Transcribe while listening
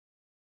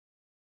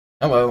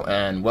Hello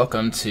and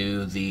welcome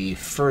to the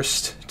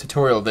first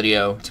tutorial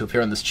video to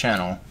appear on this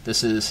channel.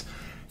 This is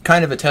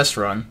kind of a test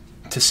run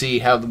to see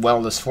how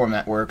well this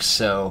format works,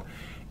 so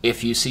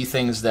if you see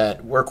things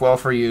that work well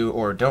for you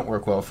or don't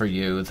work well for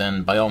you,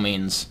 then by all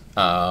means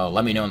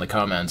let me know in the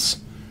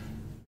comments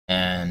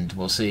and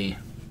we'll see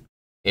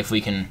if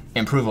we can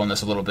improve on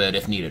this a little bit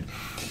if needed.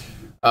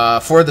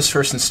 For this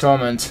first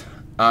installment,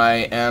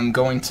 I am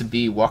going to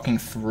be walking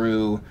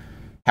through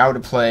how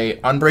to play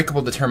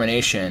Unbreakable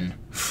Determination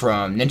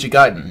from Ninja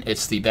Gaiden.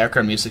 It's the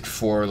background music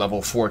for level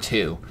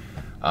 4-2.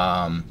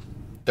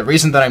 The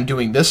reason that I'm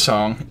doing this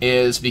song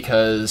is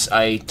because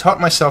I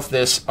taught myself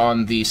this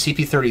on the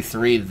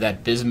CP33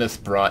 that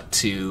Bismuth brought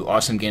to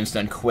Awesome Games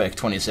Done Quick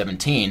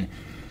 2017,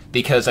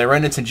 because I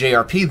ran into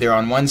JRP there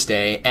on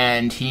Wednesday,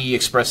 and he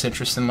expressed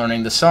interest in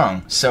learning the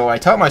song. So I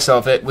taught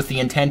myself it with the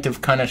intent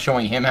of kind of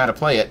showing him how to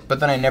play it, but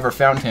then I never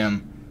found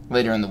him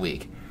later in the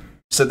week.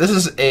 So this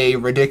is a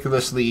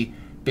ridiculously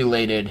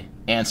belated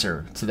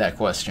answer to that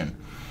question.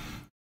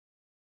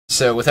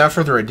 So without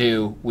further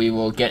ado, we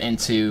will get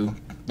into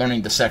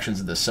learning the sections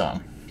of this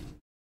song.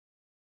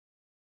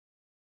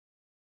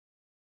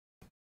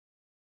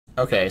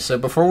 Okay, so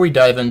before we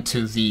dive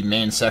into the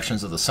main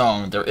sections of the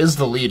song, there is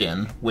the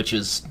lead-in, which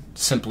is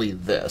simply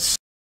this.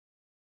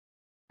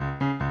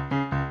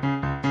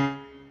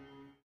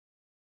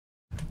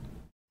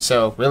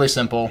 So, really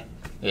simple.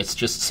 It's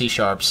just C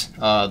sharps.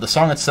 The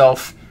song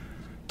itself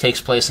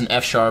takes place in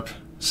F sharp,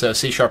 so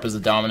C sharp is the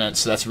dominant,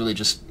 so that's really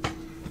just,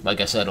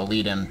 like I said, a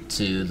lead-in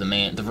to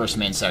the first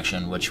main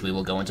section, which we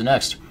will go into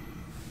next.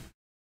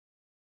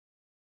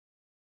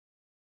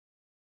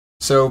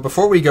 So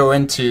before we go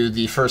into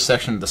the first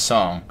section of the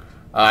song,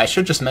 I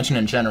should just mention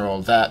in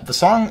general that the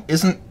song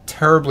isn't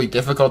terribly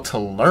difficult to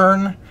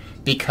learn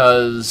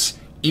because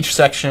each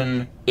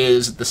section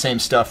is the same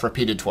stuff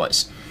repeated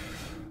twice.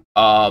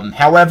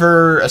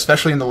 However,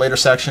 especially in the later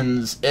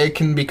sections, it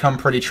can become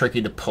pretty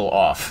tricky to pull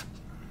off.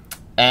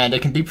 And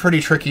it can be pretty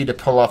tricky to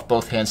pull off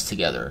both hands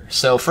together.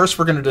 So first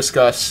we're going to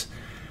discuss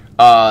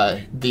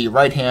the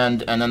right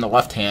hand and then the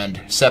left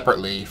hand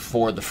separately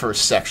for the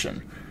first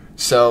section.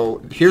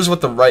 So here's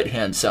what the right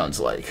hand sounds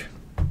like.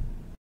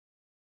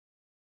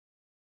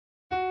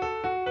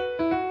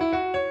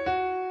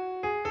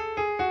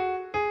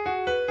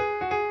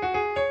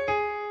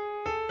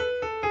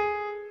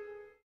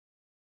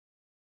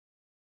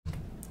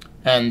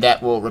 And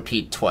that will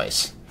repeat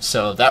twice.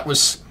 So that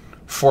was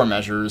 4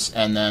 measures,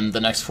 and then the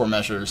next 4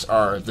 measures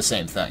are the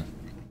same thing.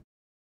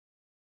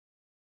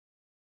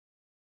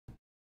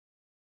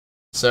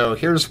 So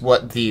here's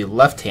what the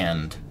left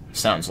hand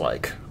sounds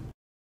like.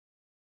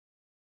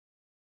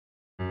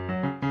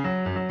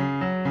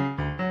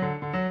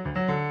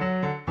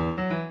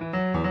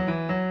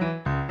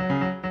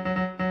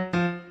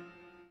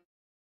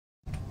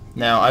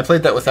 Now, I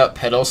played that without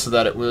pedals so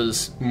that it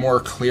was more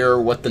clear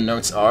what the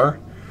notes are.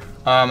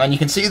 And you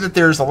can see that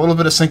there's a little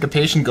bit of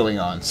syncopation going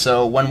on.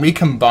 So when we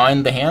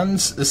combine the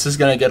hands, this is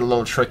going to get a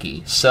little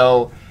tricky.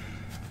 So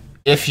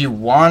if you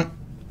want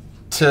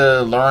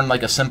to learn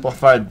like a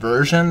simplified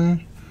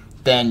version,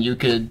 then you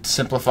could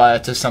simplify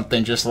it to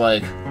something just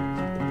like...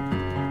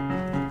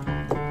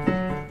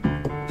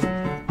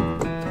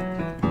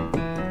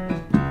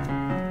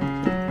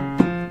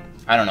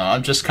 I don't know,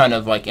 I'm just kind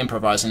of like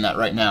improvising that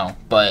right now.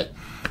 But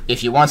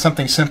if you want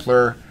something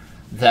simpler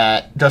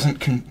that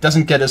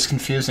doesn't get as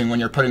confusing when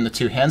you're putting the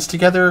two hands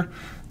together,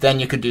 then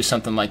you could do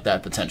something like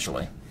that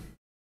potentially.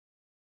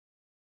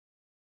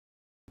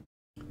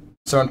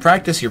 So in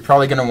practice, you're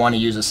probably going to want to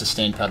use a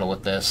sustain pedal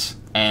with this,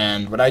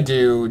 and what I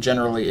do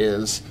generally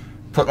is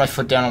put my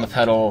foot down on the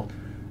pedal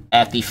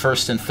at the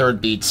first and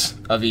third beats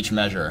of each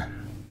measure.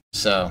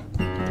 So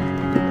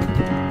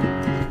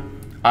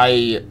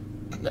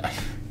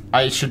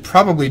I should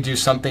probably do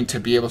something to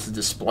be able to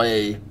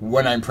display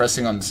when I'm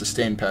pressing on the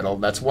sustain pedal.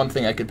 That's one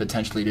thing I could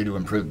potentially do to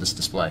improve this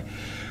display.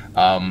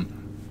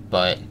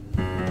 But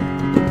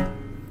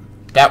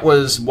that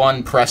was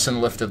one press and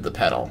lift of the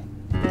pedal.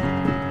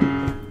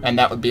 And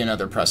that would be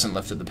another press and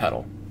lift of the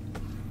pedal.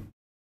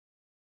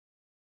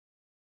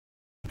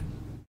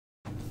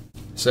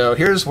 So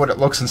here's what it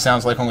looks and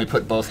sounds like when we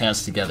put both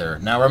hands together.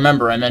 Now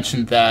remember, I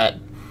mentioned that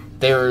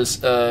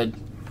there's a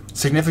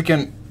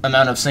significant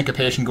amount of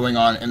syncopation going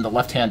on in the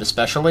left hand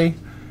especially,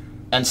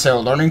 and so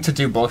learning to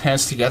do both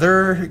hands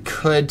together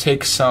could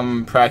take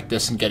some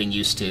practice and getting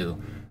used to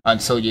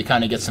until you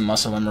kind of get some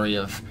muscle memory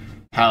of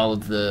how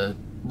the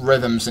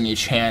rhythms in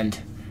each hand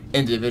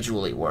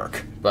individually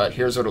work. But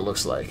here's what it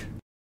looks like.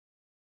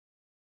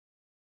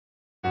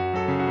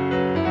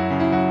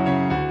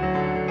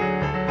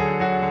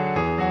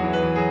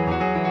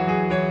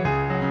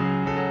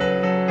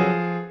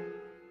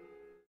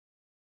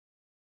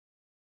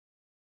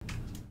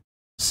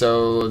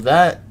 So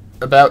that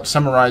about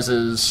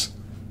summarizes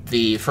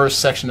the first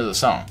section of the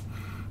song,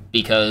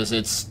 because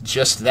it's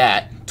just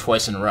that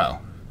twice in a row.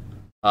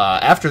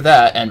 After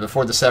that, and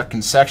before the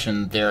second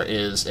section, there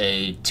is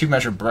a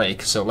 2-measure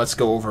break, so let's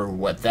go over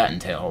what that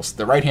entails.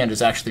 The right hand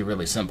is actually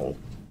really simple.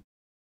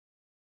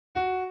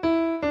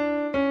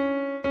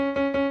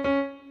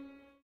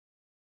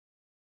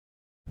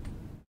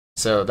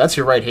 So that's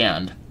your right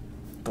hand.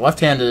 The left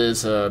hand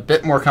is a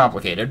bit more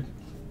complicated.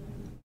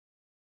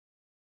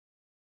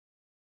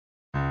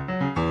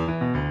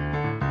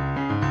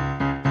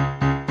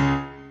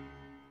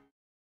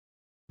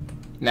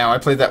 Now, I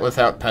played that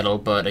without pedal,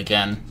 but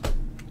again,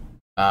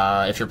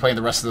 if you're playing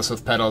the rest of this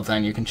with pedal,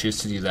 then you can choose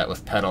to do that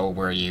with pedal,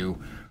 where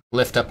you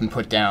lift up and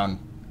put down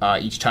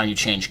each time you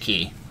change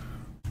key.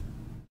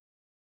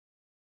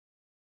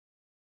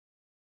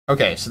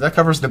 Okay, so that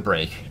covers the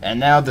break. And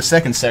now the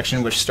second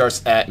section, which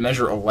starts at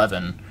measure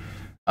 11.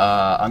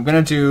 I'm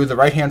going to do the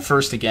right hand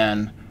first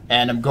again,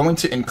 and I'm going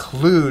to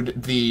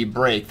include the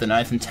break, the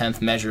 9th and 10th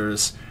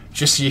measures,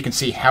 just so you can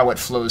see how it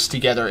flows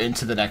together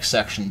into the next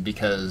section,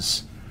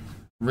 because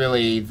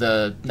really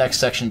the next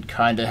section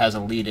kind of has a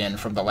lead-in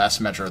from the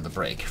last measure of the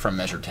break, from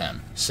measure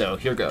 10. So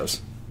here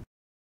goes.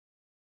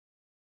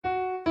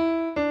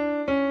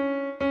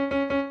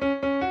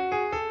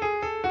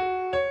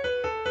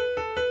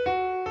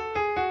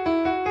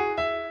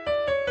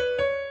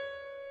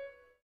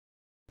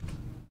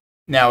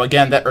 Now,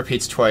 again, that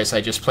repeats twice.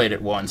 I just played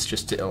it once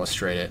just to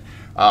illustrate it.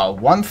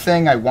 One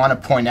thing I want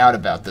to point out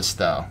about this,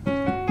 though.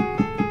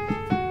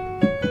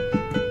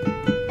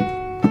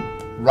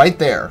 Right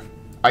there,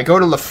 I go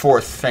to the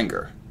 4th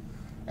finger.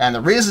 And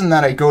the reason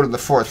that I go to the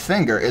 4th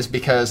finger is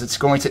because it's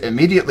going to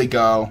immediately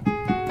go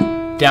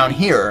down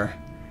here.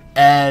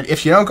 And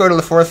if you don't go to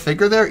the 4th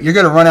finger there, you're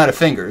going to run out of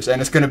fingers,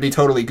 and it's going to be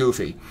totally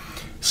goofy.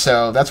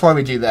 So that's why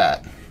we do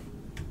that.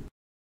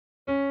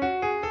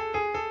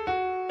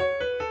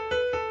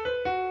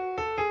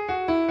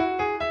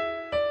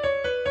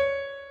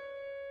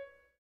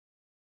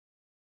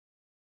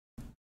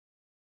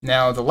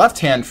 Now, the left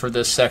hand for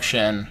this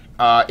section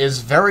is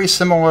very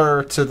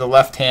similar to the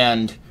left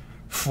hand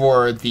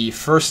for the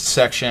first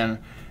section,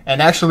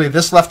 and actually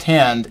this left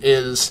hand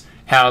is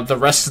how the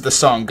rest of the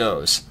song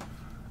goes.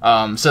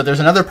 So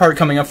there's another part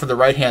coming up for the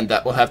right hand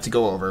that we'll have to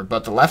go over,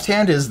 but the left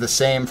hand is the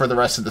same for the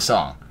rest of the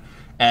song,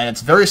 and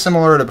it's very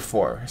similar to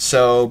before.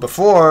 So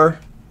before,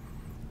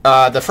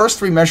 the first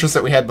 3 measures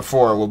that we had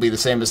before will be the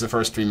same as the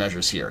first 3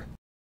 measures here.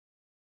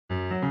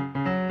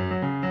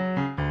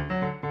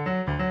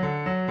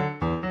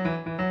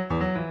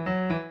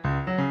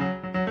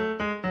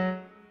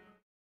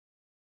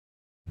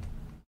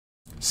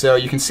 So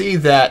you can see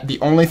that the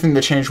only thing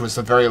that changed was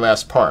the very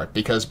last part,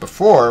 because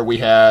before we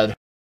had...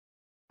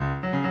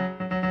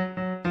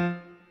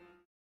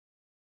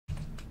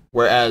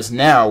 Whereas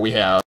now we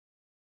have...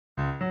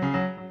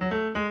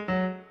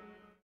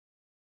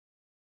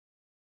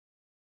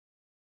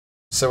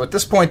 So at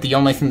this point, the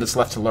only thing that's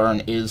left to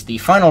learn is the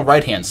final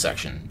right-hand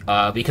section,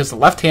 because the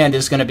left hand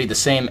is going to be the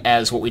same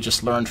as what we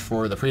just learned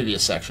for the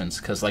previous sections,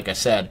 because like I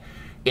said,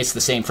 it's the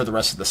same for the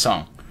rest of the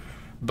song.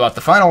 But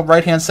the final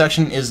right-hand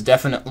section is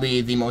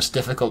definitely the most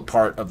difficult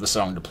part of the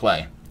song to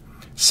play.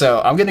 So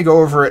I'm going to go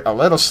over it a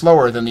little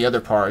slower than the other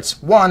parts.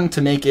 1,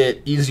 to make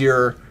it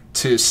easier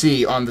to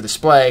see on the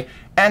display,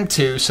 and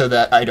 2, so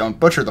that I don't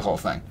butcher the whole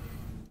thing.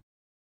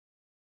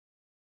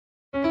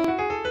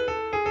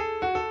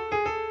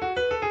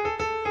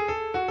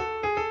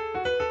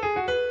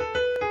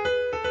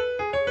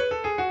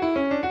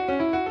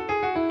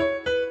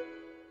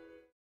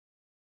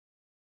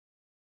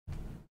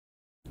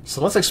 So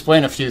let's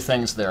explain a few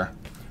things there.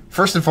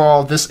 First of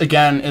all, this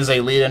again is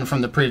a lead-in from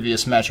the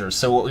previous measure.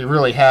 So what we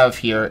really have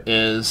here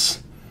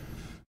is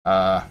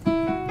that's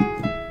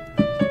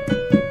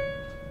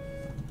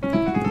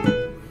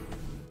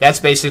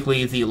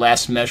basically the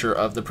last measure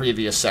of the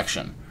previous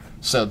section.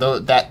 So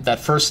that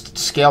first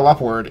scale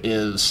upward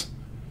is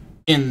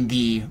in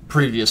the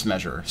previous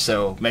measure,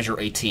 so measure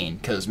 18,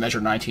 because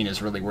measure 19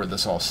 is really where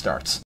this all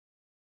starts.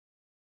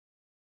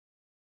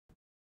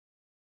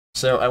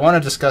 So I want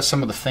to discuss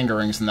some of the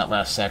fingerings in that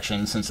last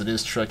section, since it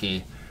is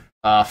tricky.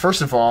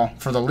 First of all,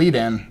 for the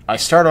lead-in, I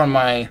start on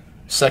my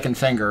 2nd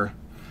finger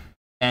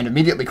and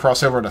immediately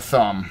cross over to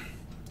thumb,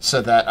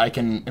 so that I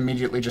can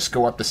immediately just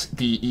go up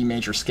the E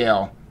major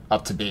scale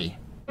up to B.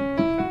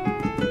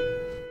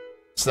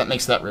 So that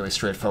makes that really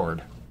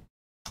straightforward.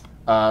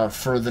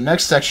 For the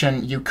next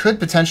section, you could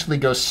potentially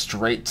go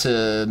straight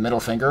to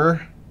middle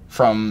finger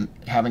from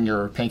having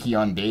your pinky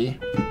on B.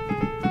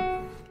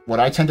 What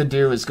I tend to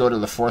do is go to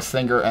the 4th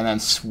finger and then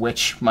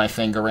switch my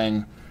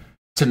fingering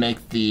to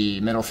make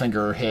the middle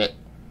finger hit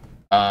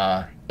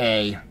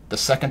A the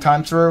second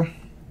time through.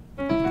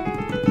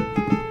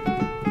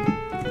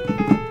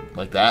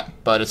 Like that.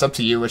 But it's up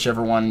to you,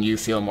 whichever one you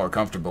feel more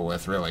comfortable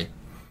with, really.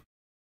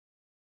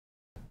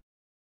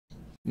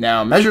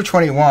 Now, measure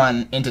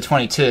 21 into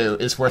 22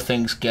 is where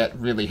things get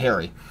really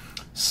hairy.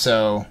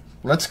 So,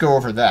 let's go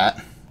over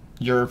that.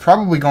 You're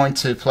probably going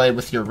to play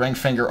with your ring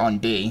finger on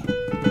B.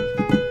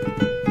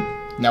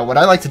 Now, what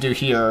I like to do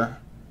here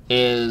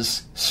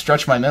is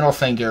stretch my middle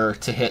finger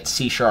to hit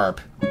C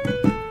sharp.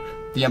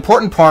 The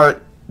important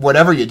part,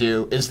 whatever you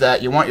do, is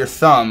that you want your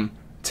thumb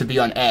to be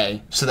on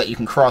A so that you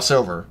can cross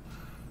over.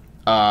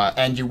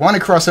 And you want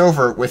to cross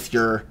over with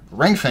your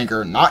ring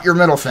finger, not your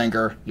middle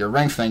finger, your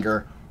ring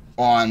finger,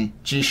 on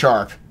G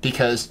sharp,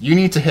 because you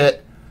need to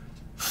hit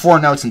 4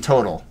 notes in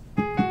total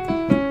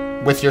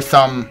with your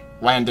thumb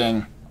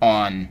landing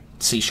on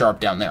C#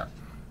 down there.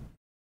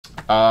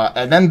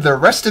 And then the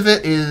rest of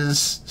it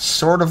is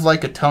sort of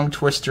like a tongue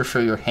twister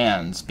for your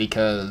hands,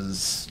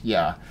 because,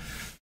 yeah.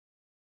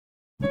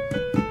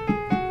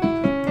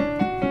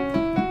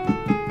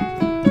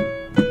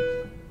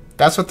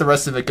 That's what the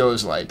rest of it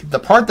goes like. The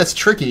part that's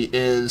tricky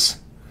is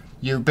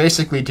you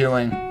basically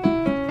doing...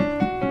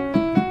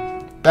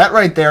 That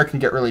right there can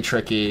get really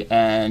tricky,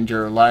 and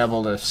you're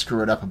liable to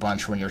screw it up a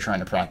bunch when you're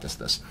trying to practice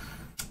this.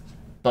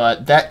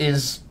 But that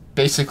is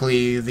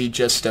basically the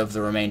gist of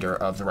the remainder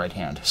of the right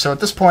hand. So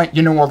at this point,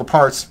 you know all the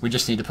parts, we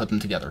just need to put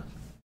them together.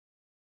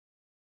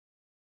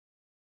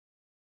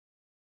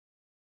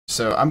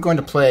 So I'm going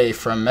to play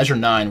from measure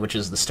 9, which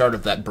is the start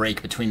of that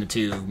break between the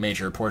two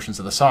major portions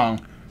of the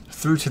song,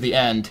 through to the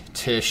end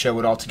to show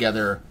it all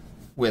together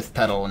with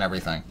pedal and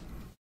everything.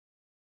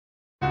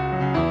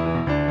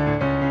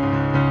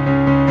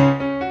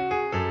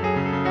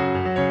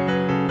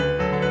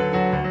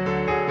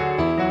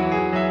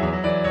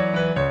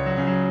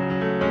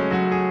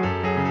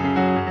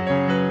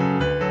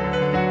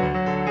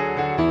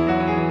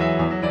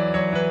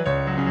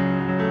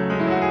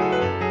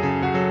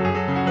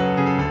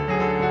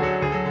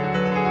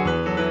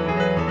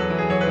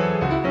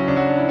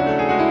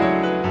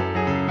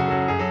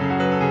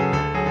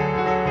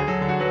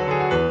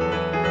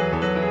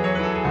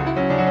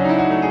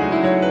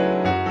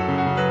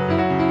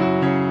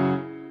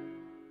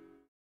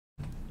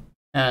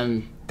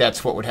 And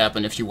that's what would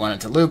happen if you wanted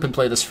to loop and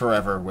play this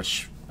forever,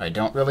 which I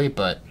don't really,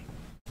 but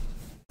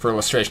for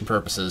illustration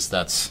purposes,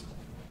 that's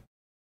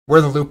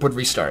where the loop would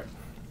restart.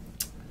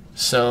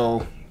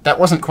 So that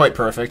wasn't quite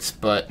perfect,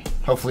 but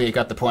hopefully it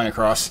got the point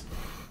across.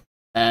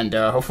 And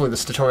hopefully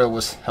this tutorial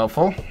was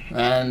helpful.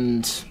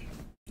 And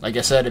like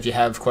I said, if you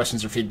have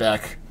questions or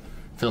feedback,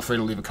 feel free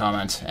to leave a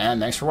comment. And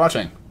thanks for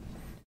watching.